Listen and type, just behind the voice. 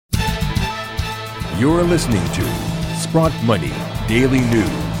You're listening to Sprott Money Daily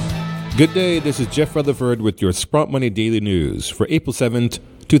News. Good day, this is Jeff Rutherford with your Sprott Money Daily News for April 7th,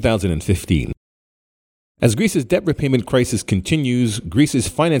 2015. As Greece's debt repayment crisis continues, Greece's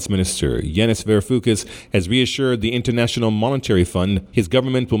finance minister, Yanis Varoufakis, has reassured the International Monetary Fund his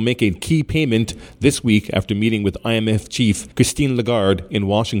government will make a key payment this week after meeting with IMF chief Christine Lagarde in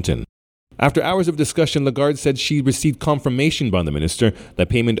Washington. After hours of discussion, Lagarde said she received confirmation by the minister that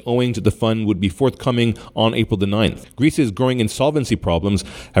payment owing to the fund would be forthcoming on April the 9th. Greece's growing insolvency problems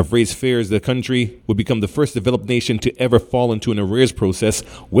have raised fears the country would become the first developed nation to ever fall into an arrears process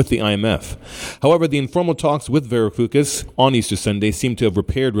with the IMF. However, the informal talks with Varoufakis on Easter Sunday seem to have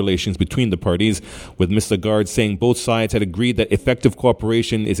repaired relations between the parties, with Ms. Lagarde saying both sides had agreed that effective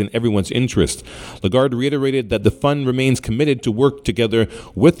cooperation is in everyone's interest. Lagarde reiterated that the fund remains committed to work together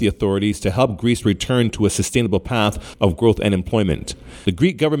with the authorities to help Greece return to a sustainable path of growth and employment. The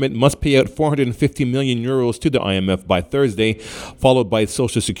Greek government must pay out €450 million to the IMF by Thursday, followed by a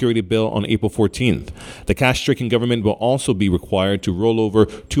social security bill on April 14th. The cash-stricken government will also be required to roll over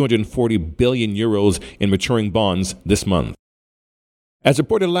 €240 billion in maturing bonds this month. As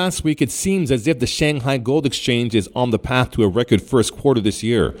reported last week, it seems as if the Shanghai Gold Exchange is on the path to a record first quarter this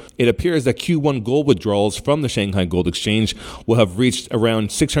year. It appears that Q1 gold withdrawals from the Shanghai Gold Exchange will have reached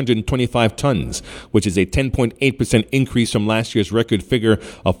around 625 tons, which is a 10.8% increase from last year's record figure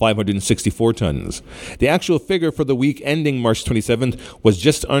of 564 tons. The actual figure for the week ending March 27th was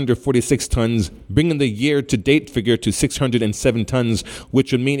just under 46 tons, bringing the year-to-date figure to 607 tons,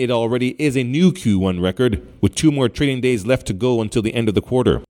 which would mean it already is a new Q1 record, with 2 more trading days left to go until the end of the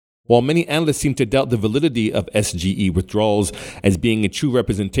quarter. While many analysts seem to doubt the validity of SGE withdrawals as being a true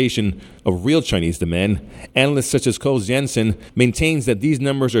representation of real Chinese demand, analysts such as Cole Jansen maintains that these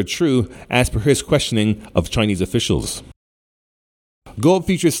numbers are true as per his questioning of Chinese officials. Gold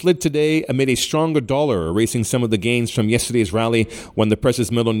futures slid today amid a stronger dollar, erasing some of the gains from yesterday's rally when the precious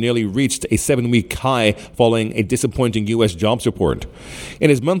metal nearly reached a 7-week high following a disappointing U.S. jobs report. In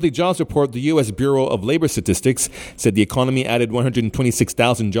his monthly jobs report, the U.S. Bureau of Labor Statistics said the economy added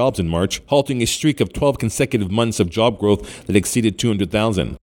 126,000 jobs in March, halting a streak of 12 consecutive months of job growth that exceeded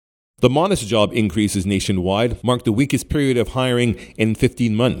 200,000. The modest job increases nationwide marked the weakest period of hiring in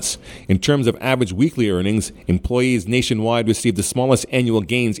 15 months. In terms of average weekly earnings, employees nationwide received the smallest annual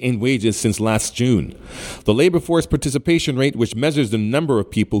gains in wages since last June. The labor force participation rate, which measures the number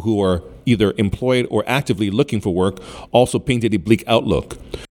of people who are either employed or actively looking for work, also painted a bleak outlook.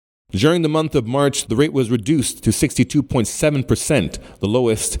 During the month of March, the rate was reduced to 62.7%, the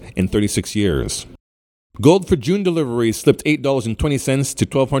lowest in 36 years. Gold for June deliveries slipped $8.20 to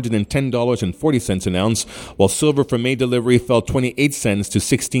 $1,210.40 an ounce, while silver for May delivery fell 28 cents to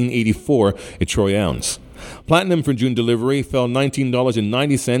 $16.84 a troy ounce. Platinum for June delivery fell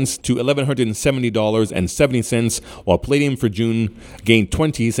 $19.90 to $1,170.70, while palladium for June gained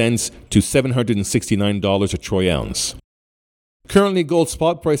 20 cents to $769 a troy ounce. Currently, gold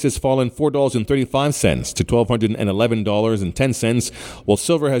spot price has fallen $4.35 to $1,211.10, while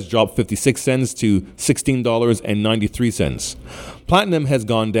silver has dropped 56 cents to $16.93. Platinum has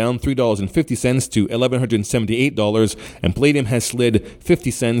gone down $3.50 to $1,178, and palladium has slid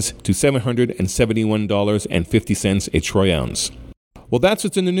 50 cents to $771.50 a troy ounce. Well, that's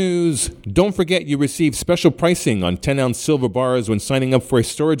what's in the news. Don't forget you receive special pricing on 10-ounce silver bars when signing up for a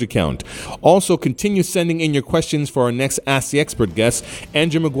storage account. Also, continue sending in your questions for our next Ask the Expert guest,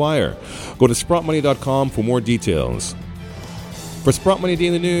 Andrew Maguire. Go to SprottMoney.com for more details. For Sprott Money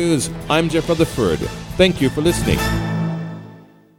Daily News, I'm Jeff Rutherford. Thank you for listening.